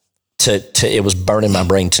 It was burning my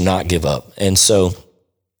brain to not give up. And so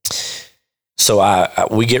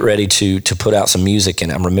we get ready to put out some music.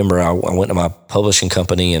 And I remember I went to my publishing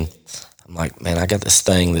company and I'm like, man, I got this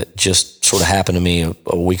thing that just sort of happened to me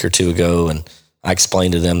a week or two ago. And I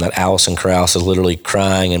explained to them that Allison Krauss is literally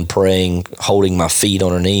crying and praying, holding my feet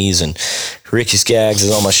on her knees, and Ricky Skaggs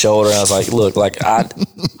is on my shoulder. I was like, look, like I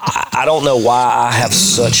don't know why I have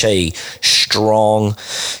such a strong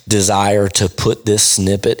desire to put this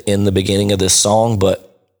snippet in the beginning of this song, but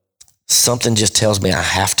something just tells me I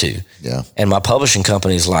have to. Yeah. And my publishing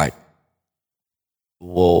company is like,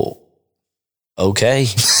 well, okay.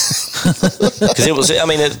 Because it was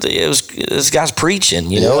this guy's preaching,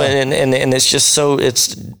 you know, and it's just so,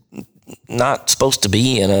 it's not supposed to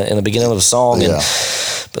be in the beginning of a song,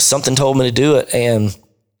 but something told me to do it, and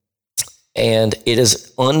it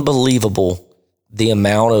is unbelievable the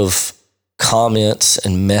amount of comments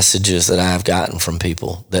and messages that I've gotten from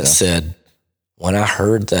people that said, when I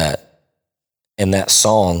heard that and that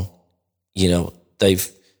song, you know, they've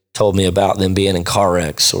told me about them being in car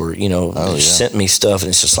wrecks, or, you know, sent me stuff, and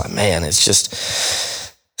it's just like, man,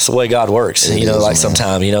 it's the way God works, you know, like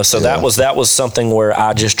sometimes, you know, so that was something where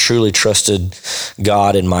I just truly trusted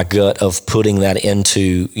God in my gut of putting that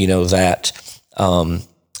into, you know, that,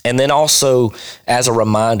 and then also as a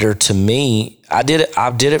reminder to me, I did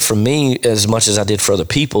it for me as much as I did for other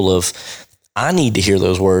people of, I need to hear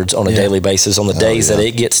those words on a daily basis on the days that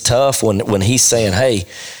it gets tough, when he's saying, hey,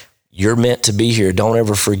 you're meant to be here. Don't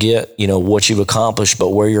ever forget, you know, what you've accomplished,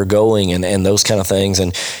 but where you're going and those kind of things.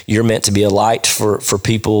 And you're meant to be a light for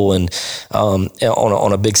people and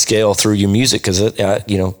on a big scale through your music. Because,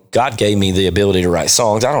 you know, God gave me the ability to write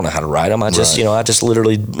songs. I don't know how to write them. I just, you know,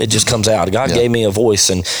 literally, it just comes out. God gave me a voice,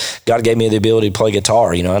 and God gave me the ability to play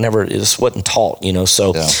guitar. You know, this wasn't taught, you know.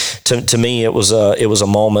 So to me, it was a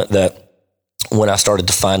moment that when I started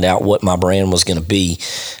to find out what my brand was going to be,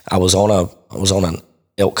 I was on an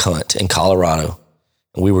elk hunt in Colorado,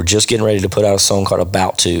 and we were just getting ready to put out a song called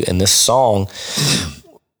About To. And this song,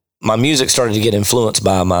 my music started to get influenced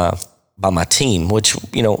by my team, which,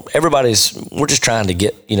 you know, we're just trying to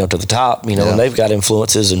get, you know, to the top, you know, and they've got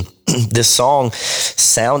influences. And this song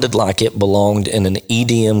sounded like it belonged in an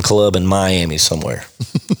EDM club in Miami somewhere.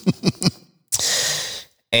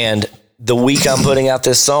 And the week I'm putting out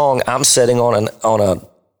this song, I'm sitting on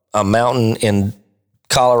a mountain in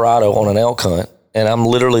Colorado on an elk hunt, and I'm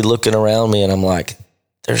literally looking around me, and I'm like,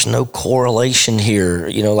 there's no correlation here.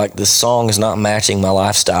 You know, like, this song is not matching my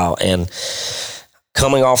lifestyle. And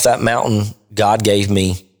coming off that mountain, God gave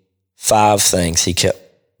me 5 things he kept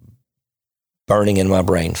burning in my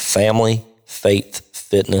brain: family, faith,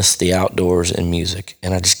 fitness, the outdoors, and music.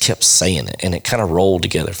 And I just kept saying it, and it kind of rolled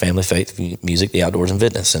together: family, faith, music, the outdoors, and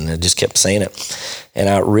fitness. And I just kept saying it. And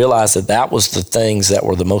I realized that was the things that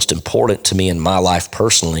were the most important to me in my life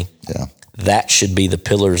personally. Yeah. That should be the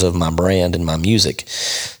pillars of my brand and my music.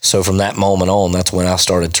 So from that moment on, that's when I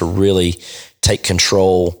started to really take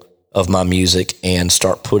control of my music and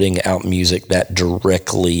start putting out music that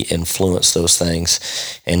directly influence those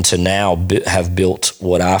things, and to now have built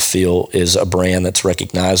what I feel is a brand that's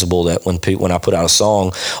recognizable, that when I put out a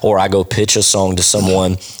song or I go pitch a song to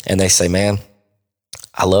someone and they say, man,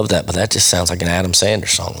 I love that, but that just sounds like an Adam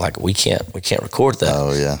Sanders song. Like we can't record that.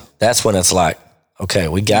 Oh yeah. That's when it's like, okay,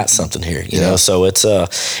 we got something here, you know? So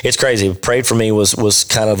it's crazy. Prayed For Me was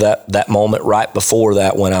kind of that moment right before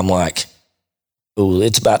that when I'm like, ooh,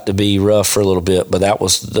 it's about to be rough for a little bit, but that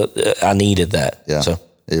was I needed that. Yeah. So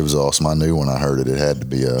it was awesome. I knew when I heard it, it had to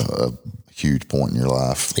be a huge point in your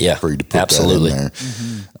life. Yeah, for you to put absolutely. that in there.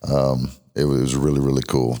 Mm-hmm. It was really, really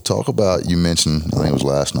cool. Talk about, you mentioned, I think it was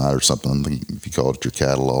last night or something, if you called it your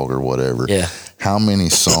catalog or whatever. Yeah. How many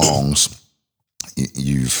songs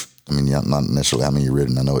not necessarily how many you've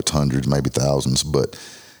written. I know it's hundreds, maybe thousands, but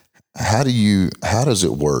how does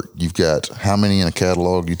it work? You've got how many in a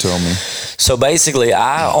catalog, you tell me? So basically,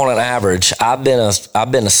 on an average, I've been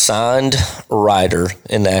a signed writer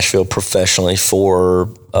in Nashville professionally for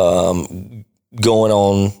going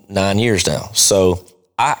on 9 years now. So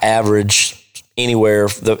I average anywhere,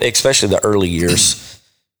 especially the early years,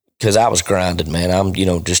 because I was grinding, man. I'm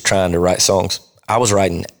just trying to write songs. I was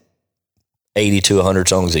writing 80 to 100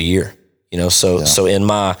 songs a year. So in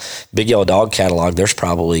my Big Yellow Dog catalog, there's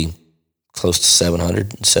probably close to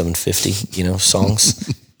 700, 750,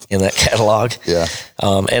 songs in that catalog. Yeah.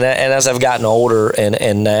 And as I've gotten older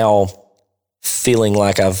and now feeling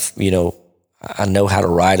like I know how to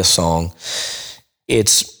write a song,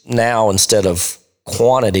 it's now, instead of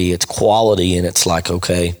quantity, it's quality. And it's like,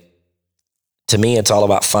 okay, to me, it's all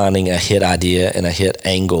about finding a hit idea and a hit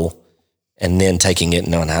angle and then taking it and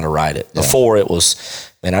knowing how to write it. Yeah. Before it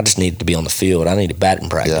was, man, I just needed to be on the field. I needed batting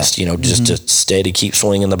practice, just to steady keep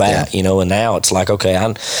swinging the bat, and now it's like, okay,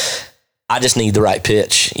 I just need the right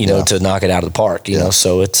pitch, to knock it out of the park,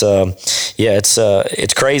 So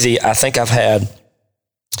it's crazy. I think I've had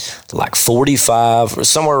like 45,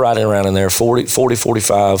 somewhere right around in there, 40,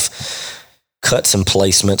 45 cuts and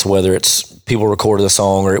placements, whether it's people recorded a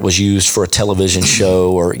song or it was used for a television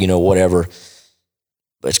show or, whatever.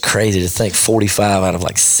 But it's crazy to think 45 out of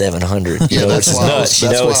like 700. It's nuts.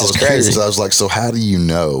 It's just crazy. I was like, so how do you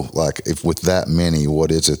know? Like, if with that many,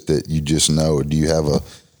 what is it that you just know? Do you have a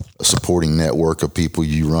supporting network of people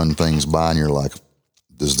you run things by, and you're like,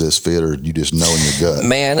 does this fit, or you just know in your gut?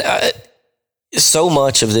 Man, so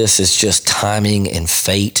much of this is just timing and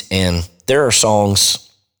fate. And there are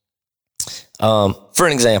songs. For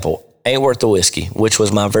an example, "Ain't Worth the Whiskey," which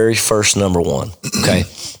was my very first number one. Okay,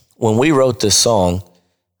 when we wrote this song,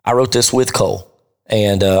 I wrote this with Cole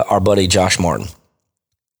and our buddy Josh Martin.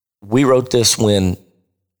 We wrote this when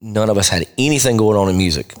none of us had anything going on in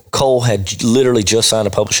music. Cole had literally just signed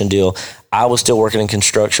a publishing deal. I was still working in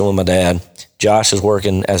construction with my dad. Josh is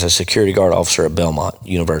working as a security guard officer at Belmont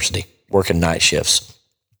University, working night shifts.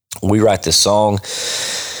 We write this song,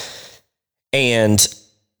 and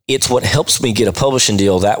it's what helps me get a publishing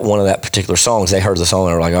deal. That one of that particular songs, they heard the song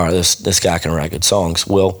and were like, all right, this guy can write good songs.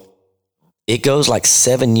 Well, it goes like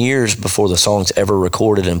 7 years before the song's ever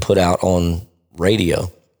recorded and put out on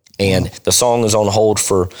radio. And the song is on hold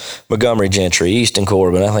for Montgomery Gentry, Easton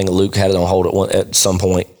Corbin. I think Luke had it on hold at some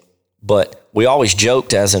point. But we always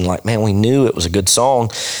joked as in like, man, we knew it was a good song.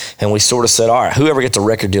 And we sort of said, all right, whoever gets a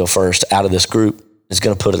record deal first out of this group is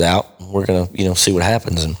going to put it out. We're going to, see what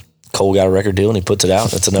happens. And Cole got a record deal and he puts it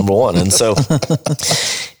out. It's a number one. And so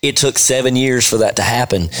it took 7 years for that to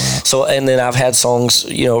happen. Wow. So, and then I've had songs,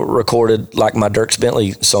 recorded, like my Dierks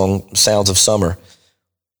Bentley song, Sounds of Summer.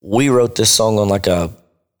 We wrote this song on like a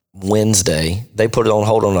Wednesday. They put it on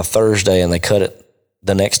hold on a Thursday and they cut it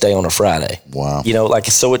the next day on a Friday. Wow.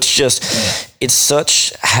 So it's just, it's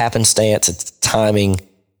such happenstance. It's timing.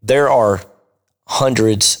 There are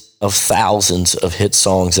hundreds of thousands of hit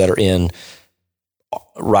songs that are in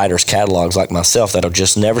writers' catalogs like myself that'll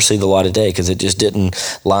just never see the light of day because it just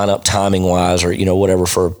didn't line up timing wise or whatever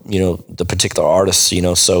for the particular artists.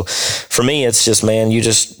 So for me, it's just, man, you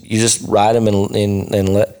just write them and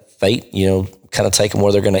let fate kind of take them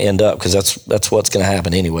where they're going to end up, because that's what's going to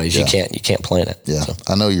happen anyways. Yeah. You can't plan it. Yeah, so.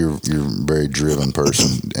 I know you're a very driven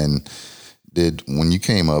person. And when you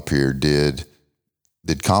came up here, did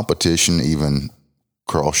competition even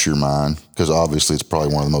cross your mind? Because obviously it's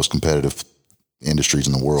probably one of the most competitive industries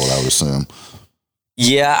in the world, I would assume.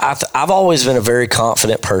 Yeah, I've always been a very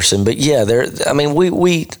confident person, but yeah,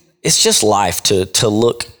 we it's just life to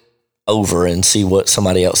look over and see what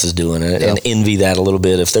somebody else is doing and envy that a little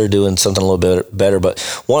bit if they're doing something a little bit better. But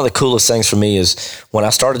one of the coolest things for me is when I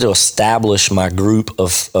started to establish my group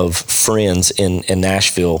of friends in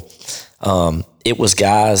Nashville, it was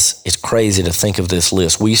guys, it's crazy to think of this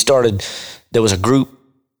list. There was a group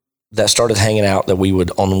that started hanging out that we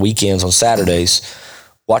would, on the weekends, on Saturdays,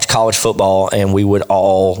 watch college football, and we would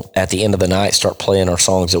all, at the end of the night, start playing our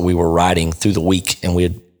songs that we were writing through the week. And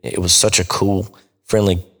it was such a cool,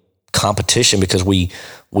 friendly competition because we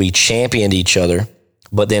championed each other.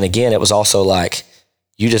 But then again, it was also like,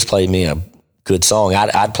 you just played me a good song.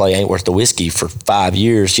 I'd play Ain't Worth the Whiskey for 5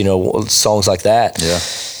 years, songs like that. Yeah.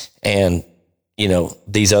 And,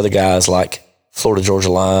 these other guys like Florida Georgia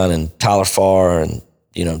Line and Tyler Farr and,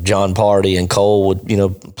 John Party and Cole would,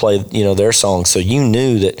 play, their songs. So you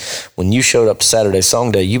knew that when you showed up to Saturday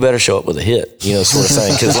Song Day, you better show up with a hit, sort of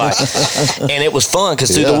thing. And it was fun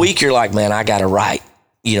because through the week you're like, man, I got to write,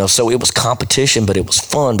 so it was competition, but it was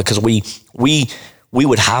fun because we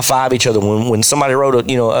would high five each other when somebody wrote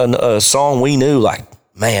a song we knew, like,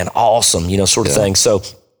 man, awesome, sort of thing. So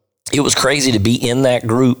it was crazy to be in that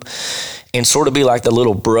group and sort of be like the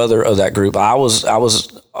little brother of that group. I've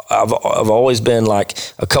always been like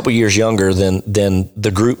a couple years younger than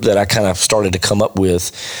the group that I kind of started to come up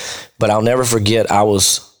with. But I'll never forget, I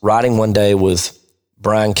was riding one day with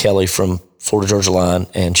Brian Kelly from Florida Georgia Line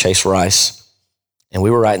and Chase Rice, and we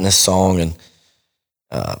were writing this song, and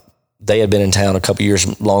they had been in town a couple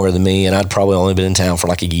years longer than me, and I'd probably only been in town for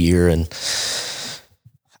like a year. And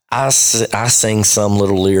I sing some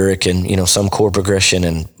little lyric and, some chord progression,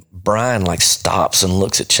 and Brian like stops and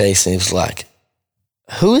looks at Chase, and he was like,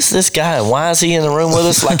 who is this guy and why is he in the room with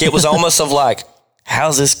us? Like, it was almost of like,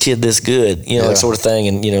 how's this kid this good? Like sort of thing.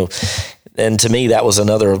 And, and to me, that was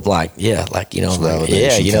another like,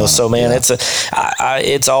 so man,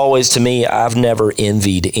 it's always, to me, I've never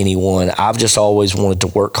envied anyone. I've just always wanted to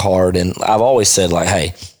work hard. And I've always said like,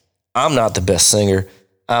 hey, I'm not the best singer.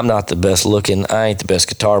 I'm not the best looking. I ain't the best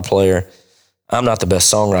guitar player. I'm not the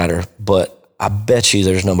best songwriter, but I bet you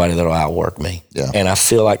there's nobody that'll outwork me. Yeah. And I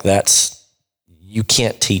feel like you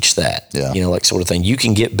can't teach that, like sort of thing. You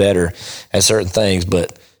can get better at certain things,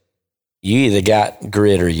 but you either got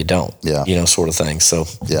grit or you don't, sort of thing. So,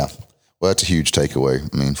 yeah. Well, that's a huge takeaway.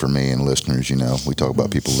 I mean, for me and listeners, we talk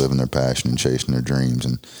about people living their passion and chasing their dreams,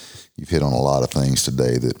 and you've hit on a lot of things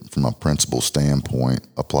today that from a principle standpoint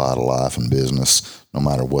apply to life and business, no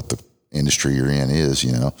matter what the industry you're in is,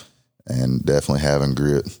 and definitely having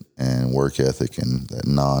grit and work ethic and that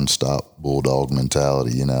nonstop bulldog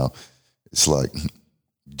mentality, it's like,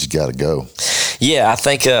 you just got to go. Yeah. I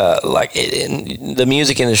think, the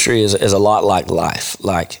music industry is a lot like life.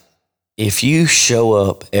 Like, if you show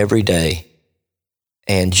up every day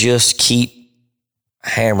and just keep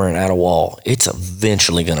hammering at a wall, it's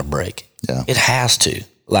eventually going to break. Yeah. It has to.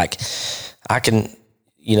 Like, I can,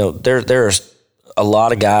 there's a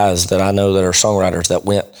lot of guys that I know that are songwriters that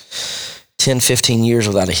went 10, 15 years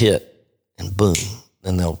without a hit, and boom,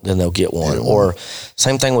 then they'll get one. Or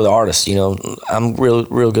same thing with artists. I'm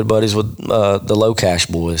real good buddies with the Low Cash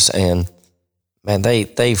boys, and man,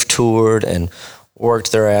 they've toured and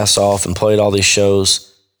worked their ass off and played all these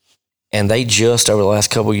shows, and they just over the last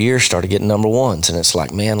couple of years started getting number ones, and it's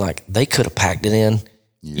like, man, like they could have packed it in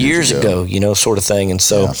years ago, sort of thing. And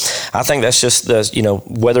so I think that's just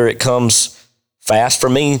whether it comes fast. For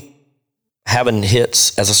me, having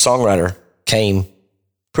hits as a songwriter came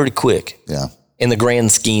pretty quick. Yeah. In the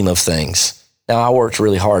grand scheme of things. Now, I worked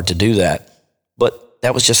really hard to do that, but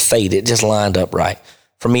that was just fate. It just lined up right.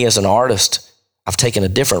 For me as an artist, I've taken a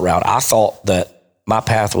different route. I thought that my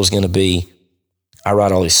path was going to be, I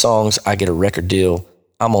write all these songs, I get a record deal,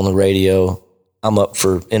 I'm on the radio, I'm up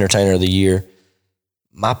for Entertainer of the Year.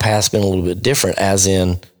 My path's been a little bit different, as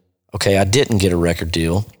in, okay, I didn't get a record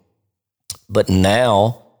deal, but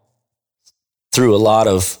now, through a lot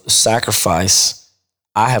of sacrifice,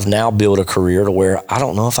 I have now built a career to where I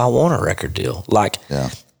don't know if I want a record deal.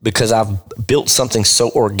 Because I've built something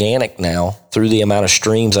so organic now through the amount of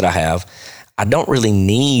streams that I have, I don't really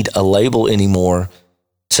need a label anymore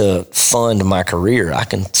to fund my career. I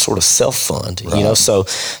can sort of self-fund, So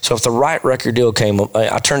if the right record deal came up,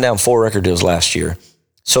 I turned down 4 record deals last year.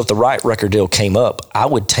 So if the right record deal came up, I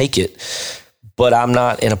would take it. But I'm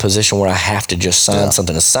not in a position where I have to just sign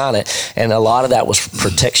something to sign it. And a lot of that was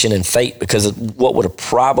protection and fate, because what would have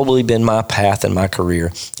probably been my path in my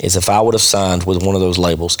career is if I would have signed with one of those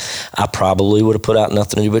labels, I probably would have put out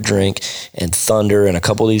Nothing to Do But Drink and Thunder and a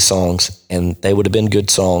couple of these songs, and they would have been good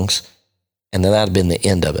songs. And then that'd have been the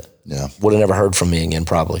end of it. Yeah. Would have never heard from me again,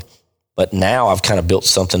 probably. But now I've kind of built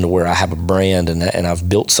something to where I have a brand, and I've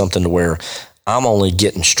built something to where I'm only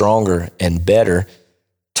getting stronger and better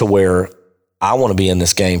to where I want to be in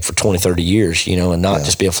this game for 20, 30 years, and not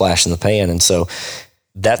just be a flash in the pan. And so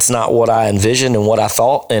that's not what I envisioned and what I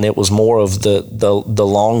thought. And it was more of the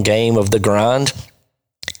long game of the grind.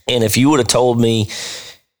 And if you would have told me,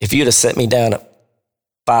 if you'd have set me down at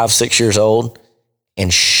 5-6 years old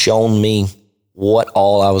and shown me what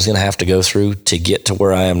all I was going to have to go through to get to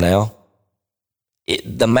where I am now,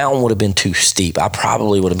 the mountain would have been too steep. I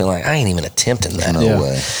probably would have been like, I ain't even attempting that. No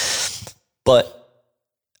way. But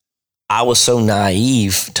I was so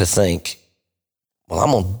naive to think, well,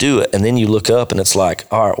 I'm going to do it. And then you look up and it's like,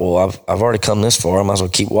 all right, well, I've already come this far. I might as well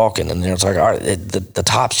keep walking. And then it's like, all right, the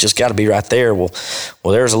top's just got to be right there. Well,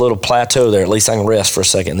 there's a little plateau there. At least I can rest for a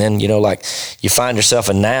second. And then, you know, like you find yourself,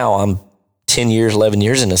 and now I'm 10 years, 11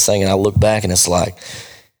 years in this thing. And I look back and it's like,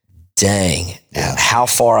 dang, how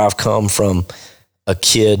far I've come from a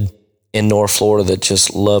kid in North Florida that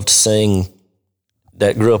just loved to sing,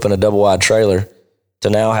 that grew up in a double wide trailer, to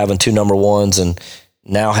now having 2 number ones and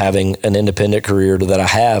now having an independent career that I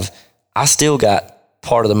have. I still got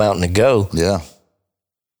part of the mountain to go. Yeah.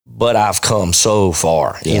 But I've come so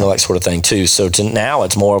far, you know, that sort of thing too. So now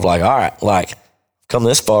it's more of like, all right, like come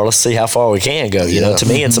this far, let's see how far we can go. You know, to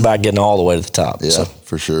me, it's about getting all the way to the top. Yeah, so.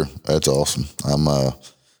 For sure. That's awesome. I'm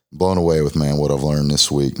blown away with, man, what I've learned this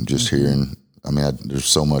week and just hearing. I mean, there's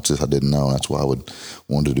so much that I didn't know. That's why I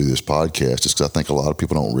wanted to do this podcast, just because I think a lot of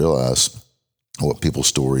people don't realize what people's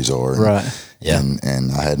stories are. Right. Yeah.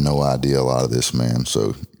 And I had no idea a lot of this, man.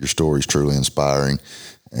 So your story's truly inspiring.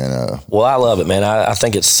 And well, I love it, man. I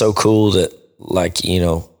think it's so cool that, like, you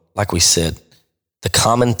know, like we said, the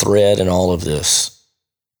common thread in all of this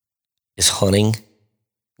is hunting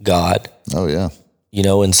God. Oh, yeah. You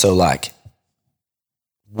know, and so, like,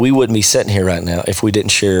 we wouldn't be sitting here right now if we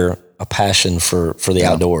didn't share a passion for the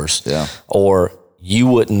outdoors. Yeah. Or you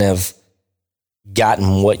wouldn't have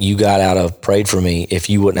gotten what you got out of Prayed For Me if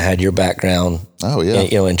you wouldn't have had your background,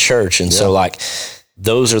 in church. And so, like,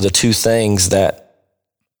 those are the two things that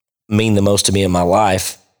mean the most to me in my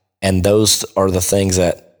life. And those are the things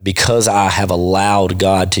that, because I have allowed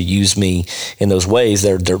God to use me in those ways,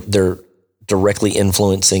 they're directly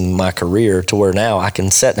influencing my career to where now I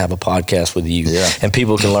can sit and have a podcast with you, and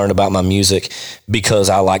people can learn about my music because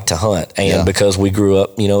I like to hunt and because we grew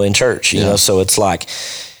up, in church, you know, so it's like,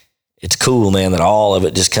 it's cool, man, that all of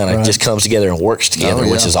it just kind of just comes together and works together,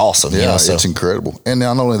 which is awesome. Yeah, so it's incredible. And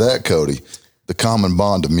not only that, Cody, the common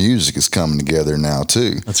bond of music is coming together now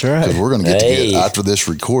too. That's right. Because we're going to get after this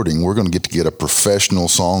recording, we're going to get a professional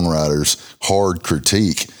songwriter's hard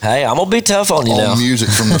critique. Hey, I'm going to be tough on you now. Music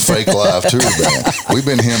from the Fake Live Tour Band. We've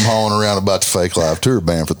been hawing around about the Fake Live Tour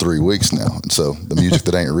Band for 3 weeks now. And so the music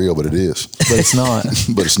that ain't real, but it is. But it's not.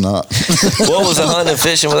 But it's not. What was a hunting and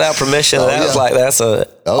fishing without permission? That's a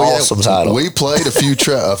awesome title. We played a few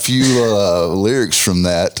lyrics from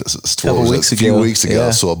that a few weeks ago.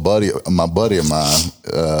 Yeah. So my buddy of mine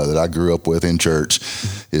that I grew up with in church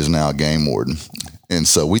is now a game warden. And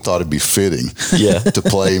so we thought it'd be fitting to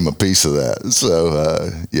play him a piece of that. So,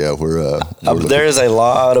 we're there is a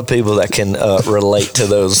lot of people that can relate to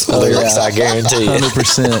those lyrics, I guarantee you.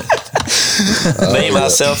 100%. Me,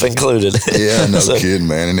 myself included. Yeah, no kidding,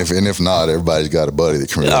 man. And if not, everybody's got a buddy that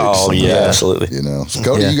can relate to something. Yeah, absolutely. So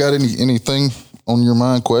Cody, you got anything on your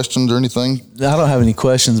mind, questions or anything? I don't have any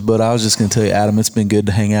questions, but I was just going to tell you, Adam, it's been good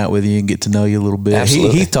to hang out with you and get to know you a little bit.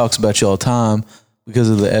 He talks about you all the time because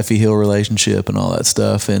of the Effie Hill relationship and all that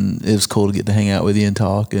stuff, and it was cool to get to hang out with you and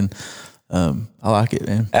talk, and I like it,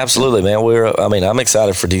 man. Absolutely, man. I'm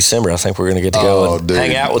excited for December. I think we're going to get to go and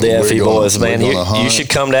hang out with the Effie boys, man. You should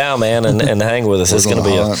come down, man, and hang with us. It's going to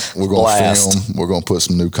be a blast. We're going to film. We're going to put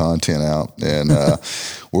some new content out, and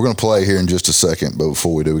we're going to play here in just a second. But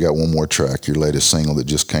before we do, we got one more track, your latest single that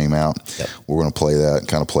just came out. Yep. We're going to play that and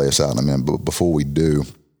kind of play us out in a minute. But before we do,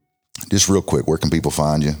 just real quick, where can people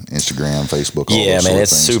find you? Instagram, Facebook, all those man,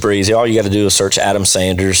 it's things. super easy. All you got to do is search Adam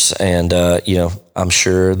Sanders, and I'm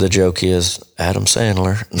sure the joke is Adam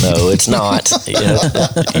Sandler. No, it's not.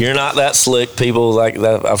 You're not that slick. People like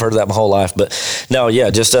that. I've heard that my whole life, but no,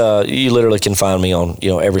 just you literally can find me on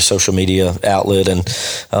every social media outlet and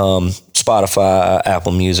Spotify,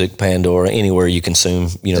 Apple Music, Pandora, anywhere you consume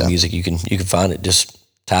music, you can find it. Just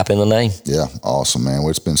type in the name. Yeah, awesome, man. Well,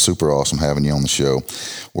 it's been super awesome having you on the show.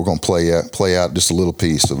 We're going to play out just a little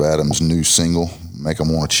piece of Adam's new single, Make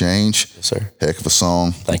 'Em Want to Change. Yes, sir. Heck of a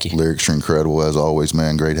song. Thank you. Lyrics are incredible, as always,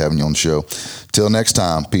 man. Great having you on the show. Till next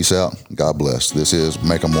time, peace out. God bless. This is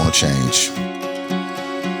Make 'Em Want to Change.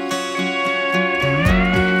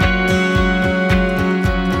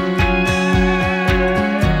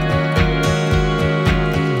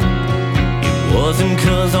 It wasn't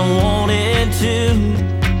 'cause I wanted to.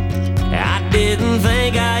 I didn't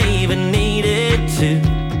think I even needed to.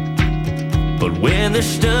 But when they're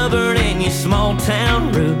stubborn in your small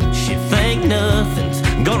town roots, you think nothing's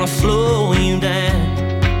gonna slow you down.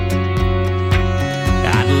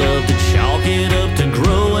 I'd love to chalk it up to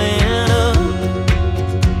growing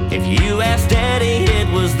up. If you asked Daddy,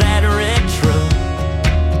 it was that red truck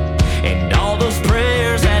and all those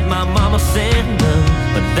prayers that my mama sent